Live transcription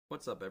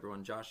What's up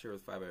everyone, Josh here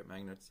with 5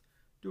 Magnets,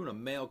 doing a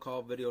mail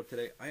call video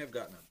today. I have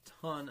gotten a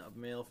ton of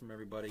mail from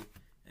everybody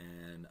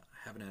and I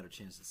haven't had a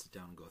chance to sit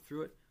down and go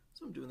through it,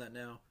 so I'm doing that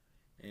now.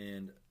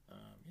 And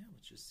yeah,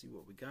 let's just see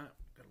what we got.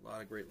 Got a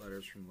lot of great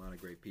letters from a lot of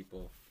great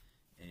people,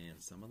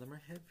 and some of them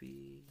are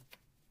heavy.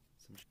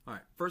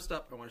 Alright, first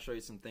up I want to show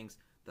you some things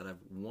that I've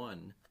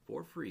won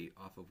for free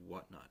off of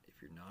Whatnot. If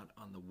you're not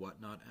on the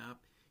Whatnot app,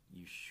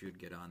 you should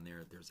get on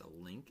there. There's a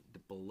link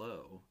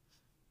below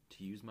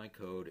to use my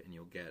code and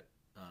you'll get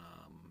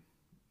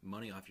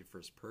money off your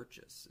first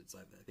purchase. It's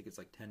like, I think it's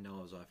like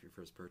 $10 off your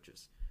first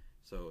purchase.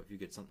 So if you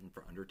get something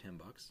for under $10,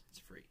 it's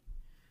free.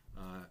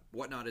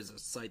 Whatnot is a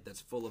site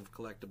that's full of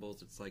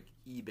collectibles. It's like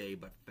eBay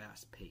but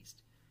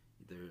fast-paced.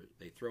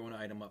 They throw an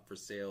item up for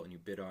sale and you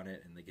bid on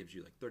it, and they gives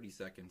you like 30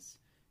 seconds,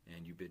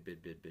 and you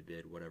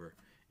bid, whatever,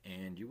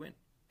 and you win.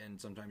 And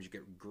sometimes you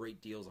get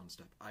great deals on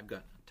stuff. I've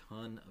gotten a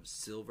ton of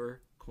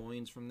silver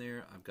coins from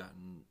there. I've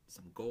gotten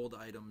some gold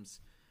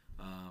items.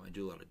 I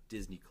do a lot of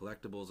Disney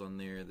collectibles on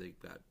there. They've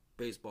got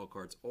baseball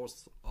cards, all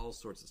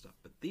sorts of stuff.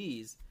 But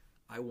these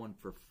I won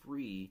for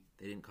free.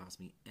 They didn't cost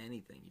me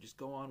anything. You just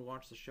go on,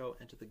 watch the show,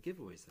 enter the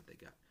giveaways that they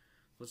got.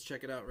 Let's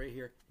check it out right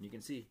here. And you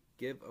can see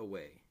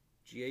giveaway,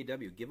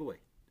 G-A-W, giveaway.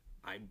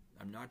 I'm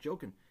not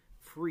joking.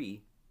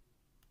 Free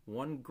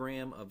 1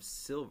 gram of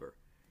silver.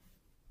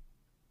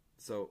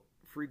 So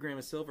free gram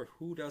of silver.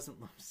 Who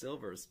doesn't love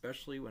silver,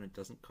 especially when it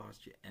doesn't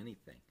cost you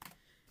anything?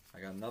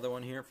 I got another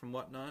one here from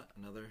Whatnot.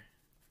 Another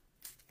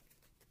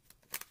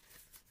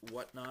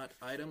Whatnot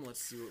item.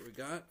 Let's see what we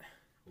got.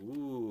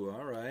 Ooh,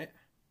 alright.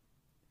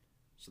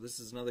 So this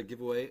is another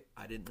giveaway.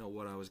 I didn't know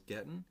what I was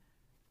getting,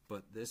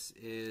 but this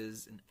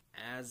is an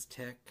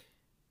Aztec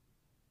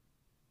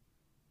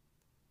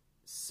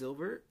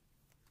silver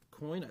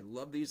coin. I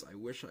love these. I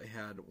wish I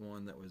had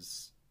one that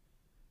was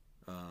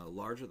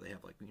larger. They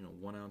have, like,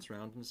 1 ounce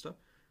rounds and stuff.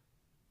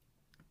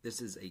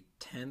 This is a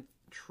 10th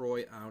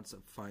troy ounce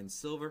of fine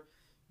silver.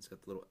 It's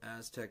got the little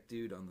Aztec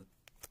dude on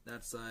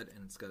that side,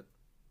 and it's got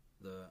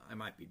I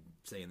might be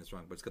saying this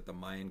wrong, but it's got the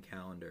Mayan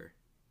calendar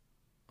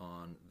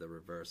on the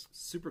reverse.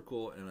 Super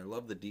cool, and I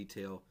love the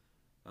detail.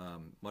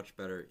 Much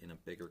better in a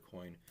bigger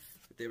coin.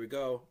 But there we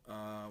go.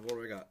 What do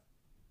we got?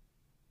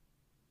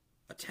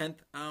 A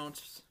 10th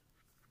ounce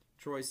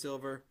troy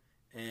silver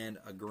and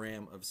a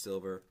gram of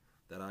silver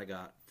that I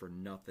got for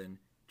nothing,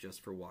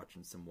 just for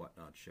watching some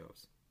Whatnot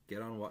shows.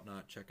 Get on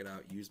Whatnot, check it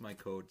out, use my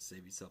code,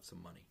 save yourself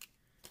some money.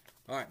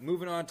 Alright,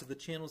 moving on to the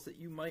channels that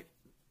you might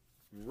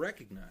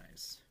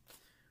recognize.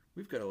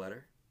 We've got a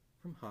letter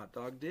from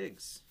HotDawg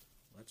Digs.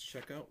 Let's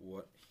check out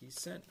what he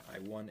sent. I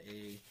won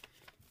a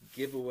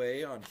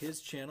giveaway on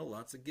his channel.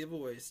 Lots of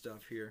giveaway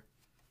stuff here.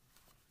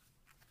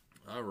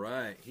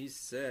 Alright, he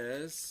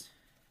says,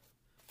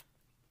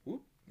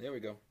 whoop, there we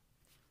go.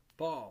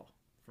 Paul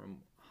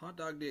from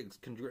HotDawg Digs.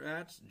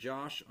 Congrats,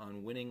 Josh,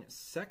 on winning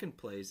 2nd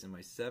place in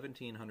my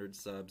 1,700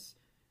 subs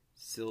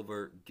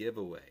silver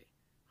giveaway.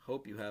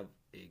 Hope you have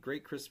a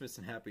great Christmas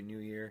and Happy New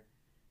Year.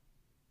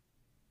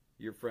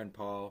 Your friend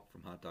Paul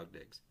from HotDawg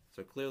Digs.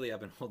 So clearly I've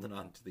been holding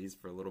on to these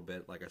for a little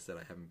bit. Like I said,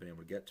 I haven't been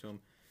able to get to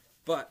them.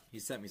 But he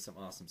sent me some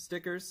awesome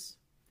stickers.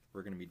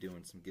 We're going to be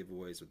doing some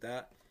giveaways with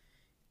that.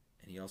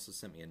 And he also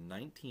sent me a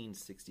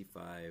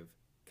 1965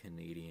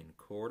 Canadian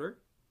quarter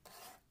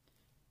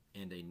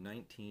and a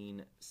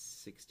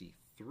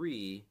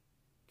 1963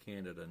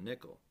 Canada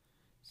nickel.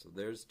 So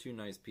there's 2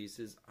 nice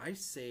pieces. I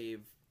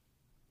save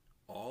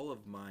all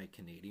of my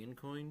Canadian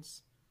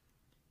coins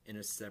in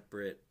a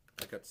separate,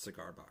 I got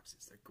cigar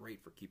boxes. They're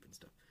great for keeping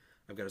stuff.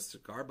 I've got a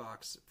cigar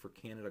box for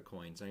Canada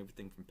coins,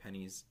 everything from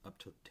pennies up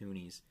to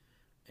toonies,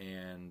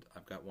 and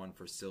I've got one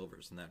for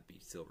silvers, and that'd be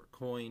silver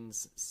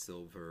coins,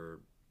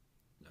 silver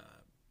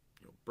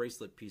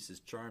bracelet pieces,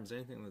 charms,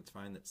 anything that's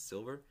fine that's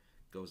silver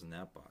goes in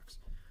that box.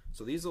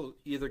 So these will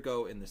either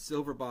go in the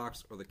silver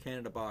box or the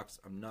Canada box.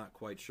 I'm not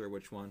quite sure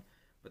which one,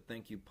 but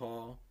thank you,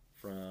 Paul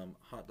from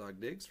HotDawg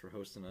Digs, for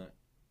hosting a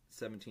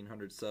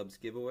 1,700 subs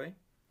giveaway,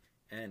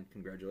 and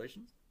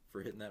congratulations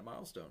for hitting that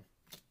milestone.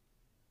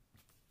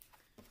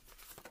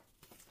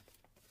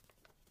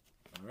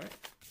 Alright.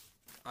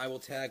 I will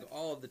tag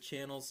all of the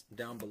channels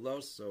down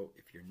below, so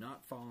if you're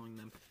not following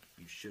them,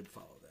 you should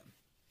follow them.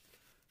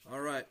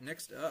 Alright,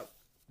 next up.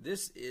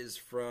 This is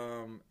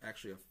from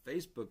actually a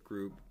Facebook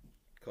group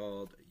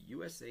called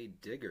USA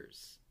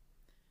Diggers.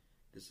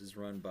 This is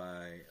run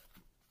by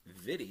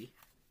Viddy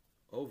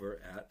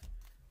over at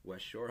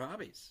West Shore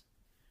Hobbies.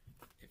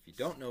 If you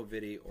don't know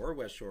Viddy or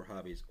West Shore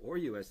Hobbies or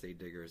USA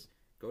Diggers,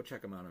 go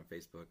check them out on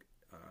Facebook.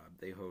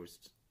 They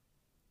host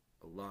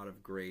a lot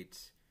of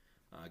great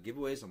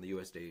giveaways on the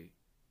USA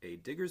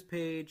Diggers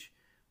page.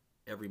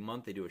 Every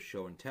month they do a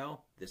show and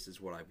tell. This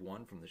is what I've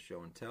won from the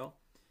show and tell.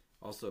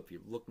 Also, if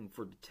you're looking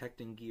for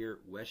detecting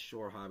gear, West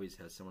Shore Hobbies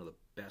has some of the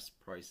best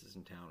prices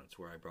in town. It's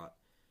where I brought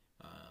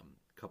a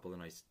couple of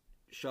nice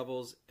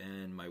shovels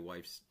and my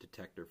wife's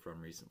detector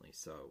from recently.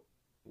 So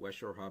West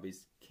Shore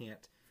Hobbies,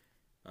 can't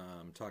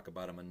talk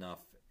about them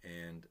enough.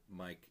 And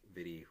Mike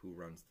Viddy, who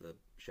runs the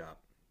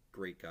shop,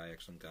 great guy,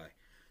 excellent guy.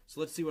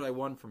 So let's see what I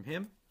won from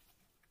him.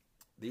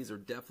 These are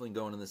definitely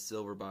going in the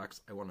silver box.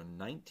 I want a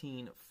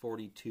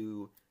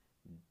 1942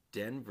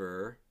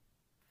 Denver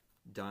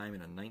dime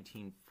and a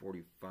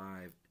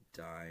 1945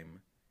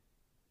 dime.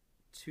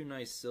 Two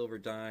nice silver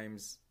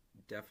dimes,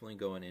 definitely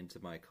going into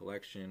my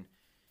collection.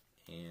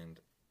 And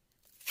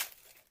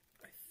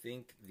I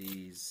think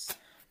these,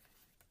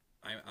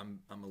 I'm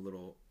a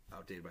little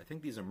outdated, but I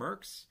think these are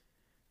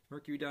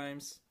Mercury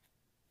dimes.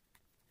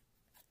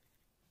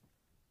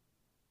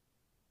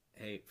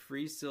 Hey,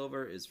 free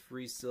silver is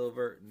free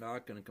silver.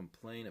 Not going to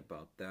complain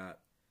about that.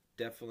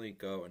 Definitely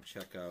go and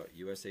check out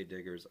USA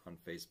Diggers on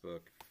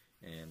Facebook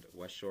and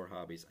West Shore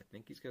Hobbies. I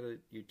think he's got a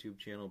YouTube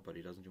channel, but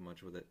he doesn't do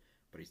much with it.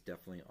 But he's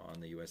definitely on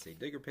the USA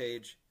Digger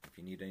page. If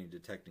you need any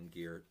detecting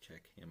gear,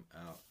 check him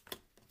out.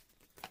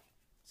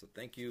 So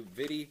thank you,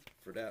 Viddy,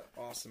 for that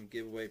awesome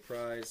giveaway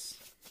prize.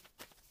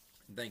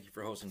 And thank you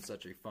for hosting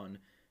such a fun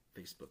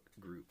Facebook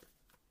group.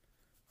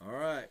 All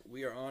right,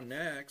 we are on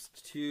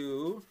next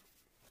to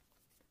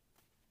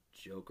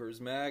Joker's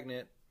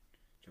Magnet.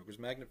 Joker's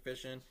Magnet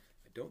Fishing.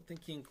 I don't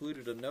think he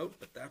included a note,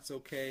 but that's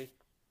okay.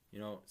 You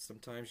know,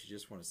 sometimes you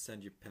just want to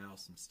send your pal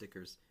some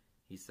stickers.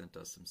 He sent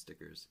us some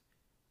stickers.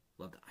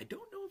 Love that. I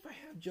don't know if I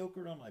have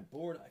Joker on my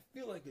board. I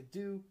feel like I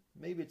do.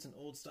 Maybe it's an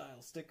old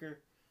style sticker.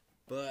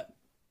 But,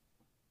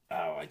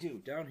 oh, I do.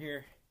 Down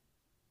here.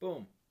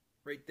 Boom.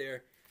 Right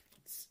there.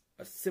 It's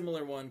a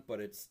similar one, but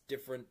it's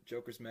different.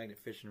 Joker's Magnet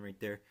Fishing right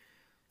there.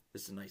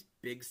 This is a nice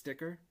big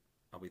sticker.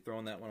 I'll be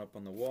throwing that one up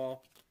on the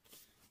wall.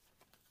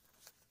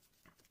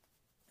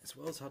 As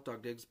well as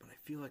HotDawg Digs, but I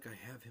feel like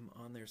I have him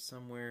on there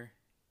somewhere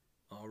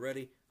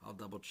already. I'll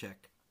double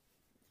check.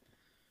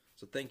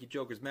 So thank you,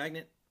 Joker's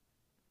Magnet,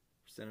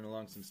 for sending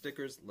along some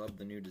stickers. Love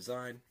the new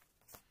design.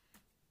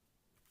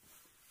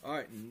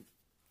 Alright, and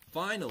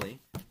finally,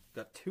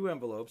 got 2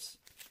 envelopes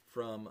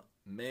from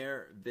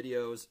MAER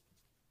Videos.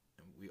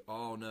 And we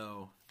all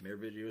know MAER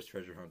Videos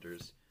Treasure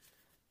Hunters.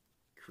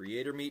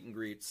 Creator meet and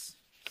greets,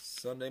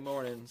 Sunday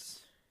mornings.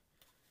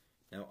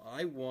 Now,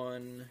 I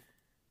won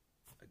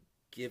a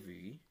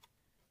giveaway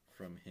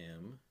from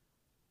him.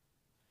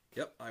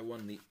 Yep, I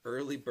won the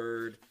early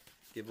bird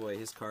giveaway.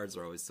 His cards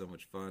are always so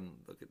much fun.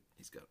 Look at,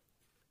 he's got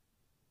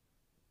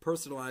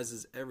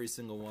personalizes every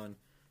single one.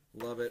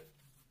 Love it.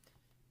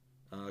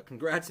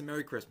 Congrats and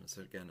Merry Christmas.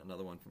 Again,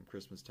 another one from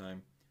Christmas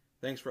time.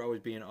 Thanks for always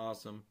being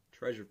awesome.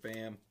 Treasure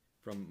fam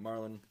from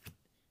Marlon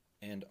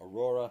and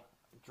Aurora.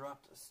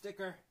 Dropped a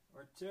sticker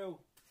or 2.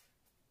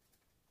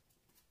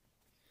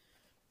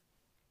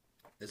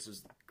 This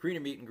is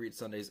Creator Meet and Greet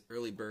Sundays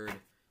early bird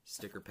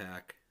sticker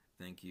pack.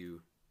 Thank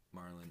you,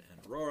 Marlon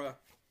and Aurora.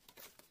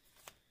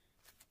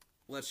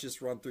 Let's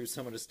just run through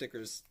some of the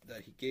stickers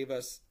that he gave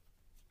us.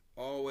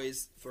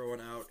 Always throwing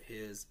out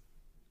his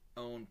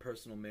own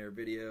personal MAER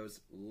videos.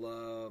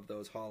 Love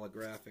those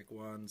holographic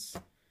ones.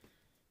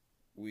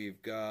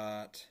 We've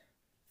got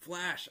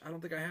Flash. I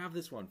don't think I have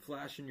this one.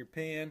 Flash in your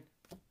pan.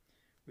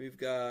 We've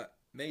got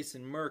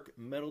Mason Merck,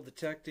 metal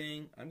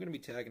detecting. I'm going to be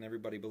tagging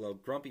everybody below.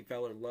 Grumpy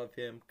Feller, love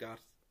him. Got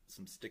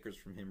some stickers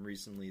from him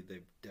recently.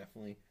 They've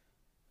definitely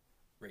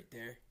right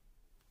there.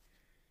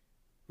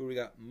 Who do we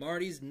got?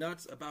 Marty's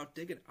Nuts About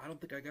Digging. I don't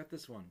think I got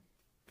this one.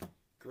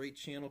 Great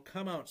channel.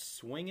 Come Out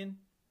Swinging.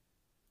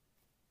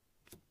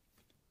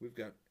 We've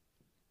got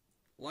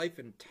Life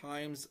and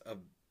Times of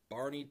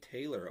Barney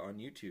Taylor on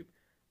YouTube.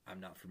 I'm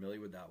not familiar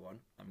with that one.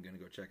 I'm going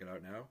to go check it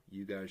out now.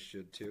 You guys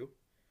should too.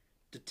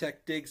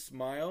 Detect Dig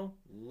Smile.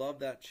 Love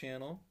that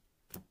channel.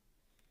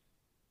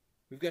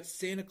 We've got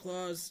Santa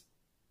Claus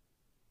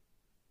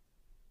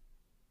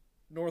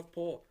North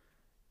Pole.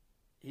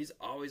 He's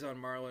always on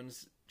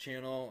Marlon's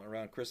channel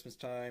around Christmas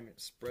time,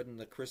 spreading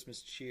the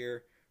Christmas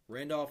cheer.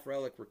 Randolph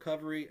Relic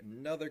Recovery,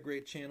 another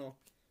great channel.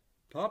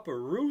 Papa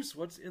Roos,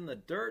 What's in the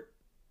Dirt?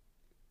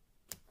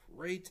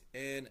 Great.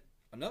 And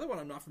another one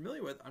I'm not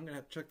familiar with. I'm going to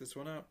have to check this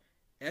one out.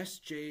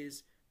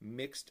 SJ's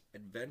Mixed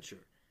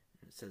Adventure.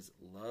 It says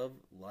Love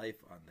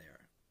Life on there.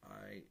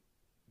 I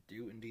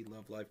do indeed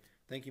love life.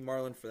 Thank you,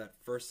 Marlon, for that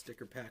first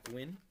sticker pack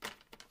win.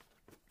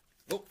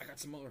 Oh, I got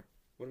some more.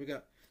 What do we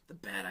got? The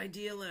Bad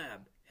Idea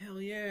Lab.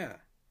 Hell yeah.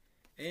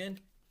 And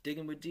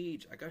Digging with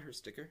Deej. I got her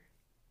sticker.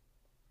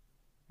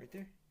 Right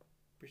there.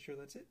 Pretty sure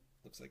that's it.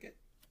 Looks like it.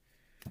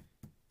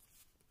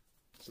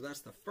 So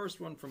that's the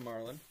first one from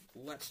Marlon.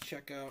 Let's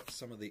check out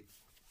some of the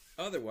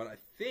other one. I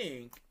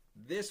think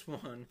this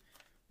one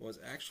was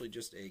actually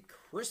just a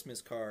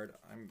Christmas card.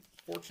 I'm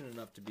fortunate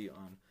enough to be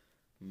on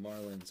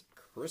Marlon's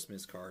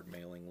Christmas card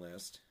mailing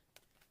list.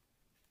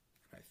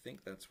 I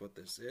think that's what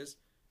this is,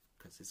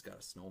 because it's got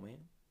a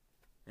snowman.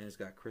 And it's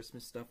got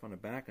Christmas stuff on the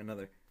back.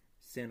 Another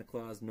Santa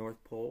Claus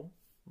North Pole.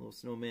 Little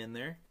snowman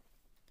there.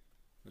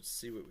 Let's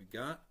see what we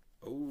got.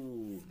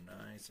 Oh,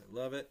 nice. I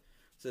love it.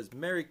 It says,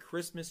 Merry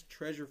Christmas,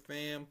 Treasure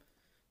Fam,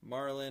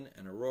 Marlon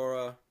and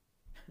Aurora.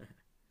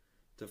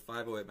 To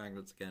 508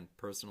 Magnets again,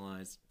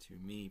 personalized to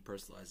me.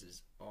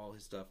 Personalizes all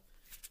his stuff.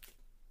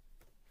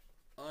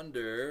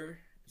 Under,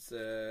 it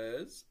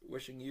says,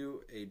 wishing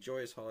you a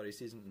joyous holiday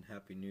season and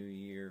Happy New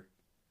Year.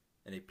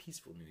 And a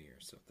peaceful New Year.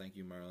 So thank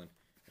you, Marlon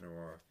and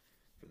Aurora,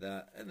 for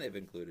that. And they've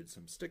included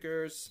some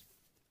stickers.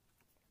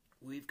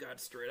 we've got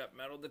straight up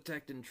metal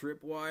detecting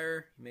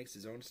tripwire. He makes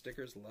his own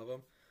stickers. Love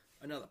them.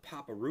 Another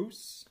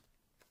Paparoos.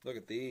 Look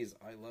at these.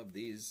 I love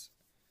these.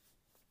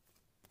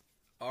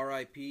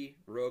 RIP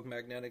Rogue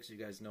Magnetics. You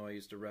guys know I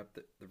used to rep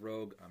the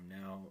Rogue. I'm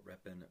now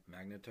repping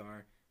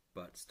Magnetar,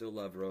 but still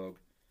love Rogue.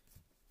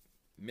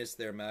 Miss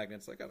their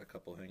magnets. I got a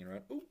couple hanging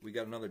around. Oh, we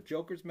got another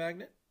Joker's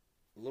magnet.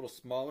 A little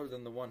smaller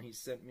than the one he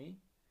sent me.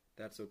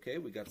 That's okay.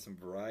 We got some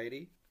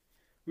variety.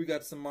 We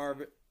got some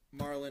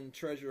Marlin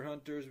Treasure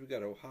Hunters. We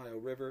got Ohio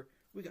River.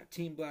 We got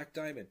Team Black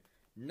Diamond.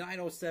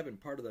 907,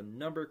 part of the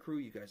number crew.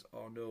 You guys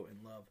all know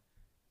and love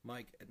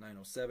Mike at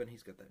 907.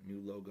 He's got that new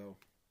logo.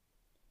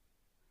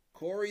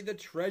 Corey the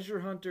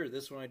Treasure Hunter.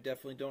 This one I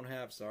definitely don't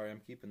have. Sorry,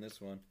 I'm keeping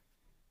this one.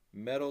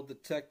 Metal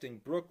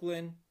Detecting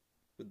Brooklyn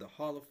with the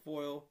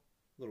holofoil,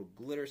 little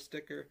glitter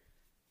sticker.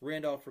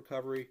 Randolph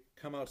Recovery,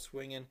 Come Out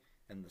Swinging,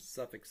 and the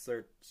Suffolk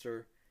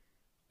Sir.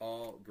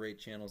 All great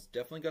channels.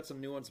 Definitely got some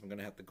new ones I'm going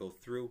to have to go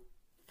through,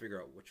 figure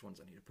out which ones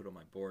I need to put on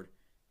my board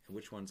and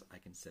which ones I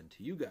can send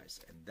to you guys.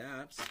 And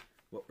that's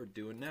what we're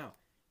doing now.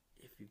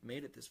 If you've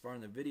made it this far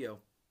in the video,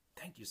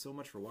 thank you so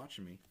much for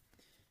watching me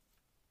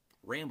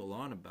ramble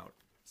on about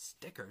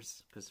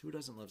stickers, because who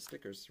doesn't love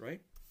stickers,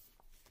 right?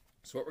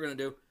 So what we're going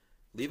to do,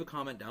 leave a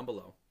comment down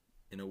below.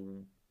 In a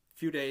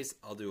few days,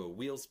 I'll do a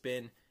wheel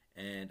spin,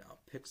 and I'll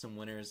pick some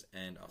winners,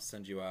 and I'll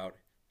send you out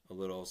a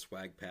little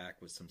swag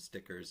pack with some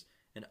stickers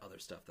and other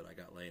stuff that I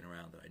got laying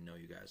around that I know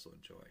you guys will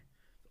enjoy.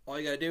 All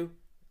you got to do,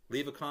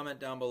 leave a comment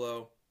down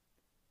below,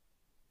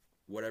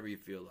 whatever you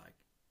feel like.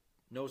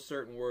 No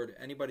certain word.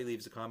 Anybody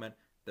leaves a comment,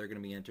 they're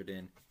going to be entered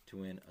in to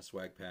win a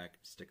swag pack,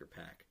 sticker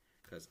pack,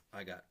 because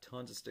I got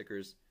tons of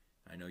stickers.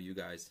 I know you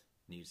guys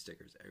need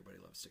stickers. Everybody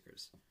loves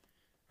stickers.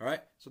 All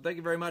right, so thank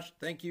you very much.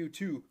 Thank you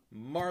to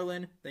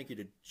Marlin. Thank you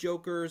to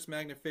Joker's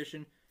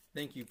Magnificent.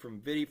 Thank you from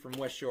Viddy from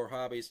West Shore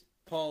Hobbies.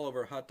 Paul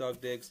over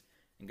HotDawg Digs.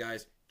 And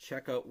guys,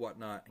 check out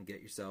Whatnot and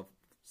get yourself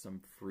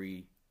some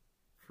free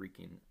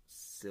freaking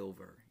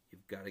silver.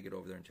 You've got to get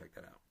over there and check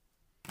that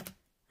out.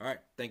 All right,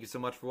 thank you so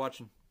much for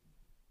watching.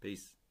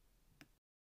 Peace.